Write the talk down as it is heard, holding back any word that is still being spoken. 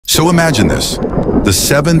So imagine this. The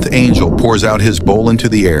seventh angel pours out his bowl into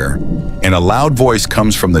the air, and a loud voice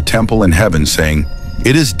comes from the temple in heaven saying,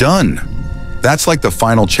 "It is done." That's like the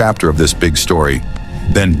final chapter of this big story.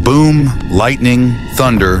 Then boom, lightning,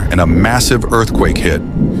 thunder, and a massive earthquake hit.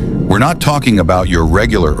 We're not talking about your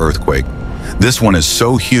regular earthquake. This one is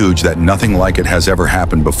so huge that nothing like it has ever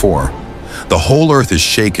happened before. The whole earth is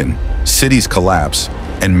shaken, cities collapse,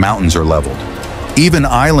 and mountains are leveled. Even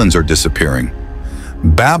islands are disappearing.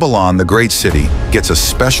 Babylon, the great city, gets a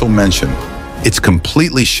special mention. It's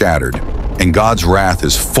completely shattered, and God's wrath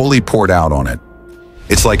is fully poured out on it.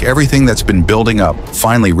 It's like everything that's been building up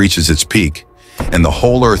finally reaches its peak, and the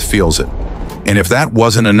whole earth feels it. And if that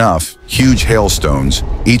wasn't enough, huge hailstones,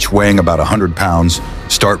 each weighing about 100 pounds,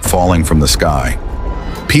 start falling from the sky.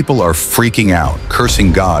 People are freaking out,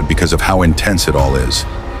 cursing God because of how intense it all is.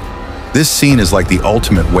 This scene is like the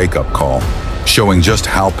ultimate wake-up call, showing just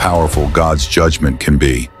how powerful God's judgment can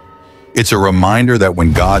be. It's a reminder that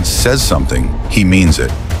when God says something, he means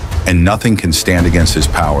it, and nothing can stand against his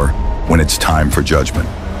power when it's time for judgment.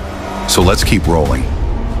 So let's keep rolling.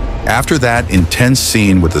 After that intense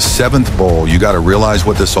scene with the seventh bowl, you gotta realize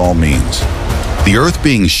what this all means. The earth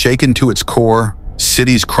being shaken to its core,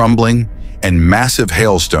 cities crumbling, and massive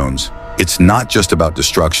hailstones. It's not just about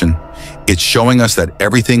destruction. It's showing us that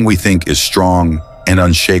everything we think is strong and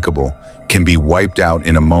unshakable can be wiped out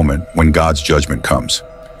in a moment when God's judgment comes.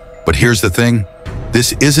 But here's the thing,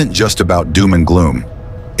 this isn't just about doom and gloom.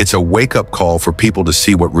 It's a wake-up call for people to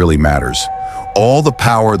see what really matters. All the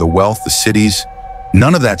power, the wealth, the cities,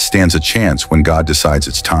 none of that stands a chance when God decides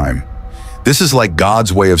it's time. This is like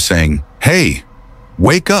God's way of saying, hey,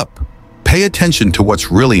 wake up, pay attention to what's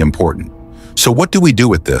really important. So what do we do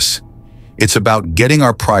with this? It's about getting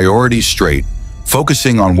our priorities straight,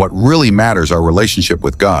 focusing on what really matters, our relationship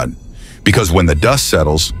with God. Because when the dust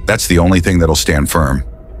settles, that's the only thing that'll stand firm.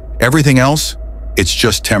 Everything else, it's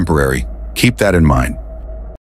just temporary. Keep that in mind.